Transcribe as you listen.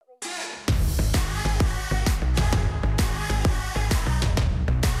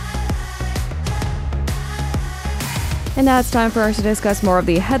And now it's time for us to discuss more of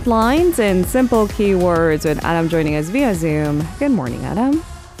the headlines in simple keywords with Adam joining us via Zoom. Good morning, Adam.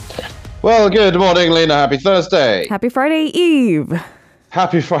 Well, good morning, Lena. Happy Thursday. Happy Friday Eve.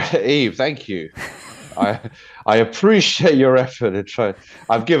 Happy Friday Eve. Thank you. I appreciate your effort in trying.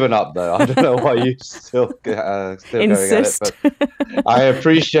 I've given up though. I don't know why you still Insist. going at it, but I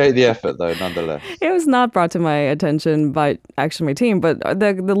appreciate the effort though, nonetheless. It was not brought to my attention by actually my team, but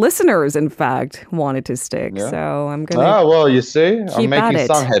the listeners, in fact, wanted to stick. Yeah. So I'm gonna. Ah, well, you see, I'm at making it.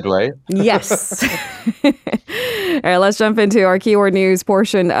 some headway. Yes. All right, let's jump into our keyword news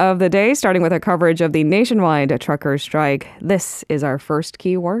portion of the day, starting with our coverage of the nationwide trucker strike. This is our first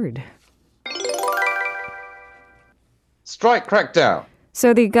keyword. Strike crackdown.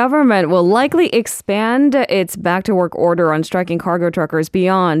 So the government will likely expand its back-to-work order on striking cargo truckers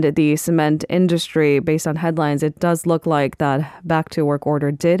beyond the cement industry. Based on headlines, it does look like that back-to-work order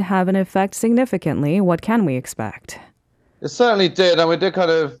did have an effect significantly. What can we expect? It certainly did, and we did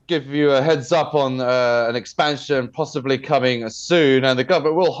kind of give you a heads up on an expansion possibly coming soon, and the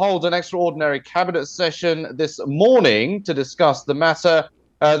government will hold an extraordinary cabinet session this morning to discuss the matter.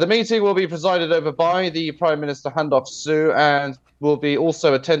 The meeting will be presided over by the Prime Minister Han Duck-soo and will be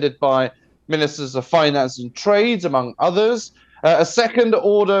also attended by Ministers of Finance and Trade, among others. A second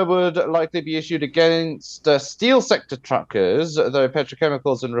order would likely be issued against steel sector truckers, though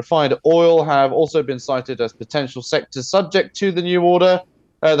petrochemicals and refined oil have also been cited as potential sectors subject to the new order.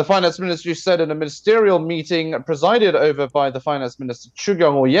 The Finance Ministry said in a ministerial meeting presided over by the Finance Minister Chu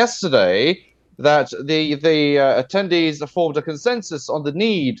Kyung-ho yesterday that the attendees formed a consensus on the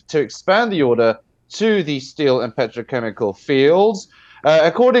need to expand the order to the steel and petrochemical fields.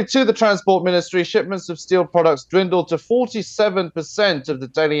 According to the Transport Ministry, shipments of steel products dwindled to 47% of the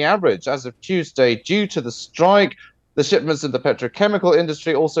daily average as of Tuesday due to the strike. The shipments in the petrochemical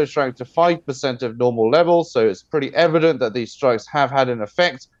industry also shrank to 5% of normal levels, so it's pretty evident that these strikes have had an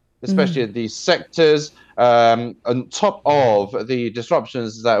effect, especially in these sectors, on top of the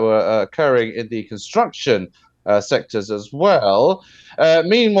disruptions that were occurring in the construction sectors as well.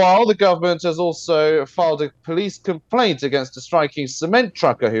 Meanwhile, the government has also filed a police complaint against a striking cement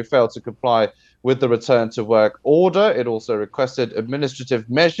trucker who failed to comply with the return to work order. It also requested administrative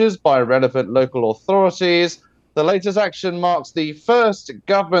measures by relevant local authorities. The latest action marks the first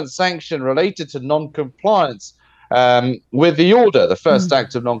government sanction related to non-compliance with the order. The first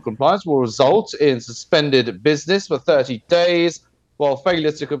act of non-compliance will result in suspended business for 30 days, while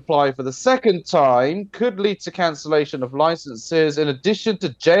failure to comply for the second time could lead to cancellation of licenses in addition to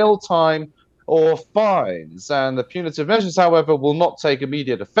jail time or fines. And the punitive measures, however, will not take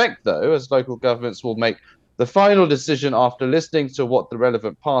immediate effect, though, as local governments will make the final decision after listening to what the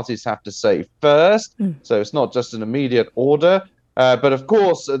relevant parties have to say first. So it's not just an immediate order. But of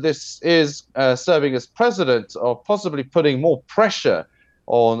course, this is serving as precedent of possibly putting more pressure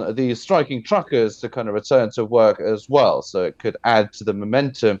on the striking truckers to kind of return to work as well. So it could add to the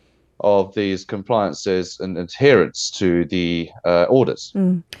momentum of these compliances and adherence to the orders.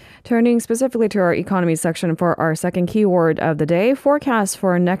 Turning specifically to our economy section for our second keyword of the day, forecasts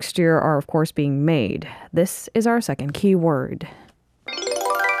for next year are, of course, being made. This is our second keyword.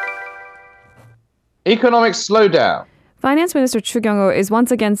 Economic slowdown. Finance Minister Chu Kyung-ho is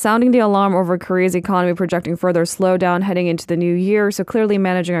once again sounding the alarm over Korea's economy, projecting further slowdown heading into the new year. So clearly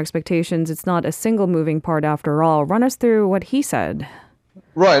managing expectations, it's not a single moving part after all. Run us through what he said.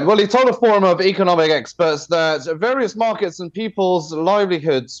 Right. Well, he told a forum of economic experts that various markets and people's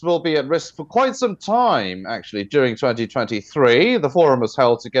livelihoods will be at risk for quite some time, actually, during 2023. The forum was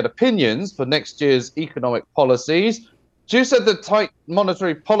held to get opinions for next year's economic policies. Chu said that tight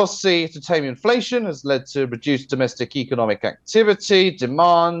monetary policy to tame inflation has led to reduced domestic economic activity,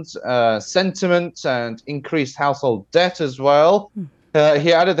 demand, sentiment, and increased household debt as well.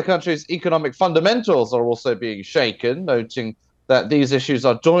 He added the country's economic fundamentals are also being shaken, noting that these issues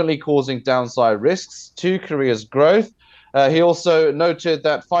are jointly causing downside risks to Korea's growth. He also noted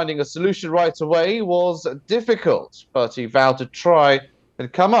that finding a solution right away was difficult, but he vowed to try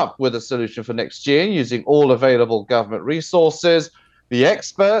and come up with a solution for next year using all available government resources. The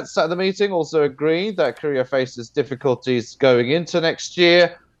experts at the meeting also agreed that Korea faces difficulties going into next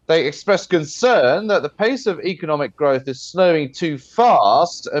year. They expressed concern that the pace of economic growth is slowing too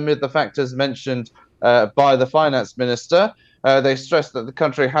fast amid the factors mentioned by the finance minister. They stressed that the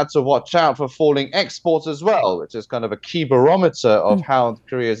country had to watch out for falling exports as well, which is kind of a key barometer of how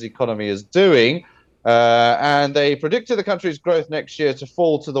Korea's economy is doing. And they predicted the country's growth next year to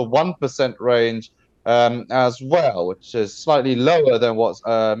fall to the 1% range as well, which is slightly lower than what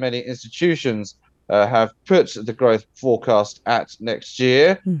many institutions have put the growth forecast at next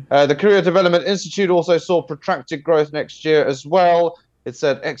year. The Korea Development Institute also saw protracted growth next year as well. It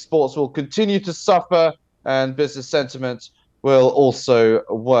said exports will continue to suffer and business sentiment will also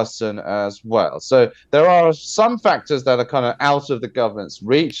worsen as well. So there are some factors that are kind of out of the government's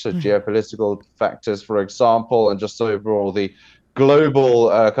reach, so geopolitical factors, for example, and just overall the global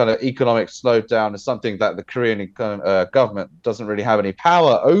kind of economic slowdown is something that the Korean government doesn't really have any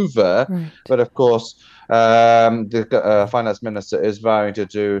power over. Right. But of course, the finance minister is vowing to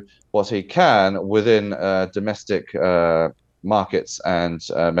do what he can within domestic markets and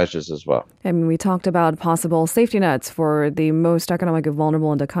measures as well. I mean, we talked about possible safety nets for the most economically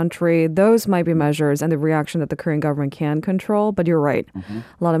vulnerable in the country. Those might be measures and the reaction that the Korean government can control. But you're right. A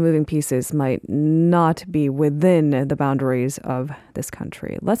lot of moving pieces might not be within the boundaries of this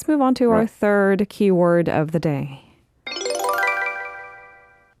country. Let's move on to our third keyword of the day.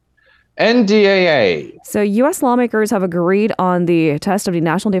 NDAA. So U.S. lawmakers have agreed on the test of the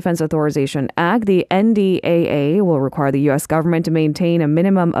National Defense Authorization Act. The NDAA will require the U.S. government to maintain a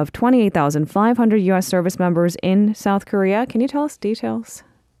minimum of 28,500 U.S. service members in South Korea. Can you tell us details?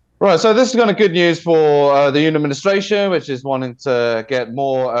 Right, so this is kind of good news for the Yoon administration, which is wanting to get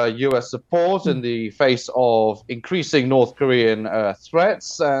more U.S. support in the face of increasing North Korean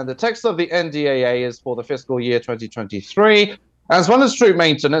threats. The text of the NDAA is for the fiscal year 2023. As well as troop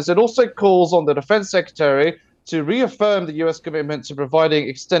maintenance, it also calls on the Defense Secretary to reaffirm the U.S. commitment to providing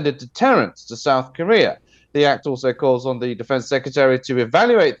extended deterrence to South Korea. The act also calls on the Defense Secretary to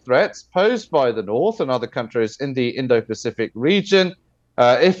evaluate threats posed by the North and other countries in the Indo-Pacific region.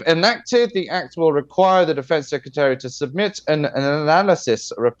 If enacted, the act will require the Defense Secretary to submit an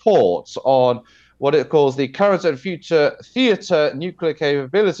analysis report on what it calls the current and future theater nuclear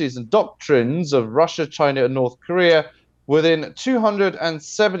capabilities and doctrines of Russia, China, and North Korea within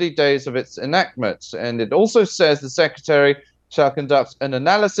 270 days of its enactment. And it also says the Secretary shall conduct an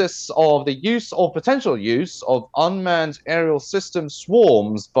analysis of the use or potential use of unmanned aerial system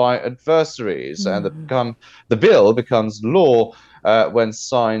swarms by adversaries. And the bill becomes law when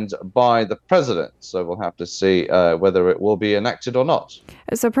signed by the president. So we'll have to see whether it will be enacted or not.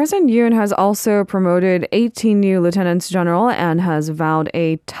 So President Yoon has also promoted 18 new lieutenants general and has vowed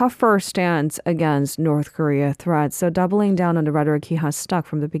a tougher stance against North Korea threats. So doubling down on the rhetoric he has stuck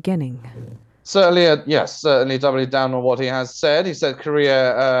from the beginning. Certainly, yes, certainly doubling down on what he has said. He said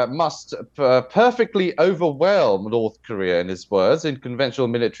Korea must perfectly overwhelm North Korea, in his words, in conventional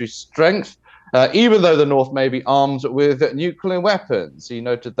military strength, even though the North may be armed with nuclear weapons. He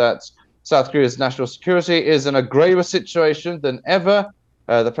noted that South Korea's national security is in a graver situation than ever.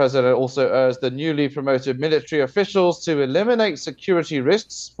 The president also urged the newly promoted military officials to eliminate security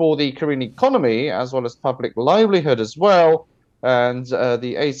risks for the Korean economy, as well as public livelihood as well. And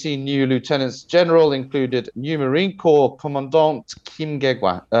the 18 new lieutenants general included new Marine Corps Commandant Kim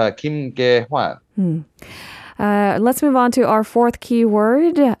Ge-hwan. Let's move on to our fourth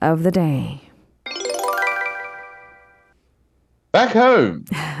keyword of the day. Back home.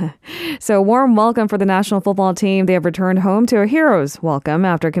 So warm welcome for the national football team. They have returned home to a hero's welcome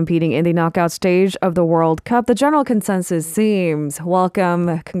after competing in the knockout stage of the World Cup. The general consensus seems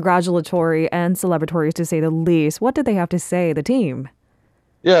welcome, congratulatory, and celebratory to say the least. What did they have to say, the team?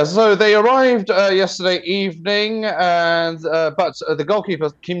 Yeah, so they arrived yesterday evening, and but the goalkeeper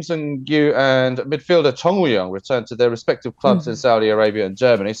Kim Seung-gyu and midfielder Chung Woo-young returned to their respective clubs in Saudi Arabia and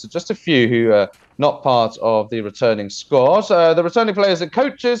Germany. So just a few who are not part of the returning squad. The returning players and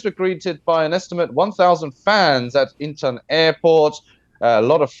coaches were greeted by an estimate 1,000 fans at Incheon Airport. A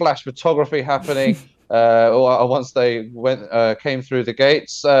lot of flash photography happening. Once they came through the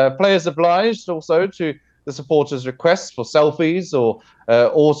gates, players obliged also to the supporters' requests for selfies or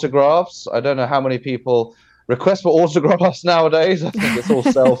autographs. I don't know how many people request for autographs nowadays. I think it's all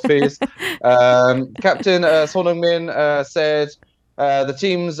selfies. Captain Son Heung-min said the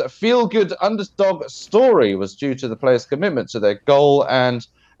team's feel-good underdog story was due to the players' commitment to their goal and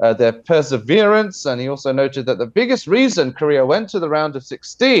their perseverance. And he also noted that the biggest reason Korea went to the round of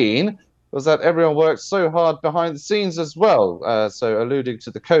 16 was that everyone worked so hard behind the scenes as well. So alluding to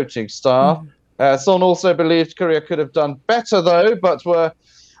the coaching staff. Son also believed Korea could have done better, though, but were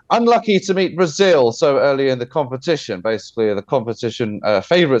unlucky to meet Brazil so early in the competition. Basically, the competition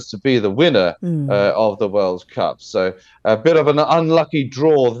favourites to be the winner of the World Cup. So a bit of an unlucky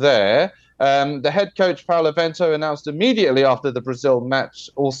draw there. The head coach, Paulo Bento, announced immediately after the Brazil match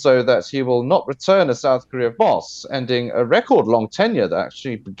also that he will not return as South Korea boss, ending a record-long tenure that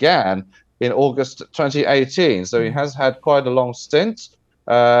actually began in August 2018. So he has had quite a long stint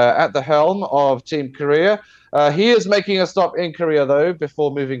at the helm of Team Korea. He is making a stop in Korea, though,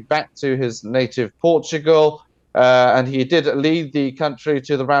 before moving back to his native Portugal. And he did lead the country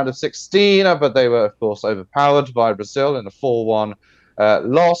to the round of 16, but they were, of course, overpowered by Brazil in a 4-1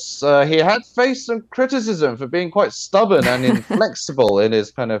 loss. He had faced some criticism for being quite stubborn and inflexible in his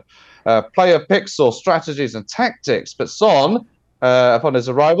kind of player picks or strategies and tactics. But Son, upon his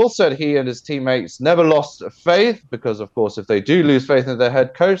arrival, said he and his teammates never lost faith because, of course, if they do lose faith in their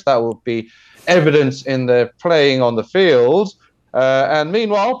head coach, that will be evident in their playing on the field. And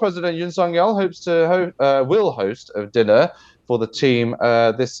meanwhile, President Yoon Suk-yeol will host a dinner for the team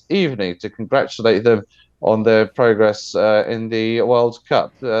this evening to congratulate them on their progress in the World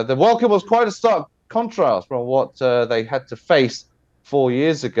Cup. The welcome was quite a stark contrast from what they had to face 4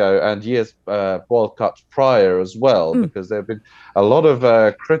 years ago and years World Cups prior as well, because there have been a lot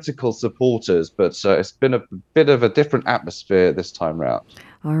of critical supporters, but it's been a bit of a different atmosphere this time round.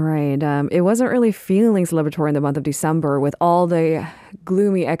 All right. It wasn't really feeling celebratory in the month of December with all the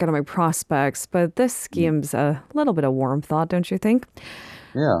gloomy economic prospects, but this gives a little bit of warm thought, don't you think?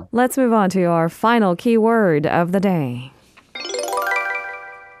 Yeah. Let's move on to our final keyword of the day.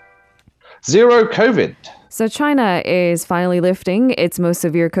 Zero COVID. So China is finally lifting its most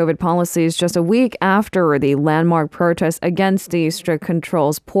severe COVID policies just a week after the landmark protests against the strict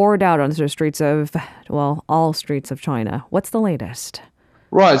controls poured out onto the streets of, well, all streets of China. What's the latest?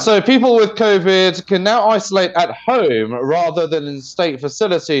 Right, so people with COVID can now isolate at home rather than in state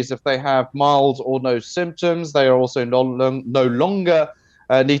facilities if they have mild or no symptoms. They are also no longer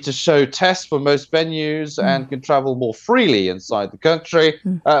need to show tests for most venues and can travel more freely inside the country.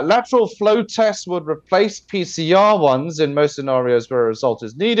 Lateral flow tests would replace PCR ones in most scenarios where a result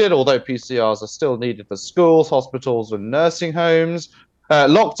is needed, although PCRs are still needed for schools, hospitals, and nursing homes.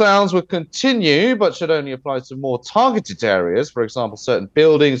 Lockdowns would continue, but should only apply to more targeted areas, for example, certain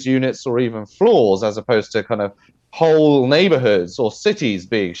buildings, units, or even floors, as opposed to kind of whole neighborhoods or cities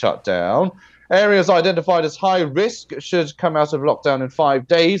being shut down. Areas identified as high risk should come out of lockdown in 5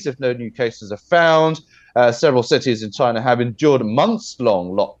 days if no new cases are found. Several cities in China have endured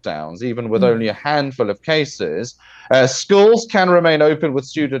months-long lockdowns, even with only a handful of cases. Schools can remain open with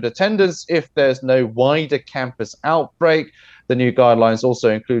student attendance if there's no wider campus outbreak. The new guidelines also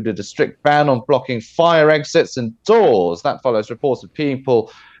included a strict ban on blocking fire exits and doors. That follows reports of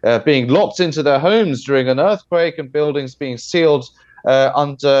people being locked into their homes during an earthquake and buildings being sealed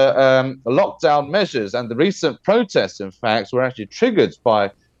under lockdown measures. And the recent protests, in fact, were actually triggered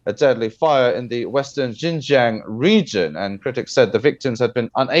by a deadly fire in the western Xinjiang region. And critics said the victims had been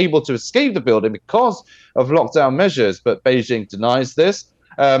unable to escape the building because of lockdown measures, but Beijing denies this.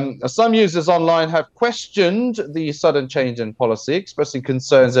 Some users online have questioned the sudden change in policy, expressing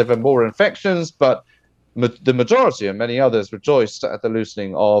concerns over more infections, but the majority and many others rejoiced at the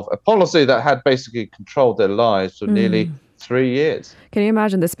loosening of a policy that had basically controlled their lives for nearly 3 years. Can you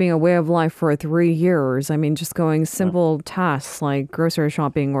imagine this being a way of life for 3 years? I mean, just going simple tasks like grocery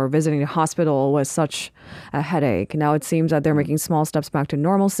shopping or visiting a hospital was such a headache. Now it seems that they're making small steps back to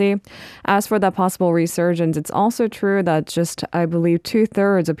normalcy. As for that possible resurgence, it's also true that just, I believe,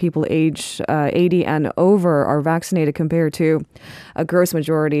 2/3 of people aged 80 and over are vaccinated compared to a gross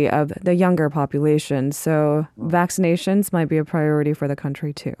majority of the younger population. So vaccinations might be a priority for the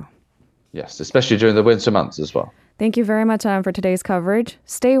country too. Yes, especially during the winter months as well. Thank you very much for today's coverage.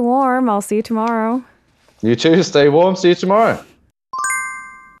 Stay warm. I'll see you tomorrow. You too. Stay warm. See you tomorrow.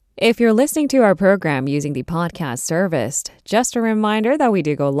 If you're listening to our program using the podcast service, just a reminder that we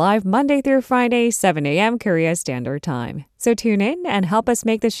do go live Monday through Friday, 7 a.m. Korea Standard Time. So tune in and help us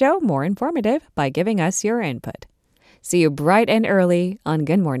make the show more informative by giving us your input. See you bright and early on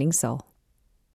Good Morning Seoul.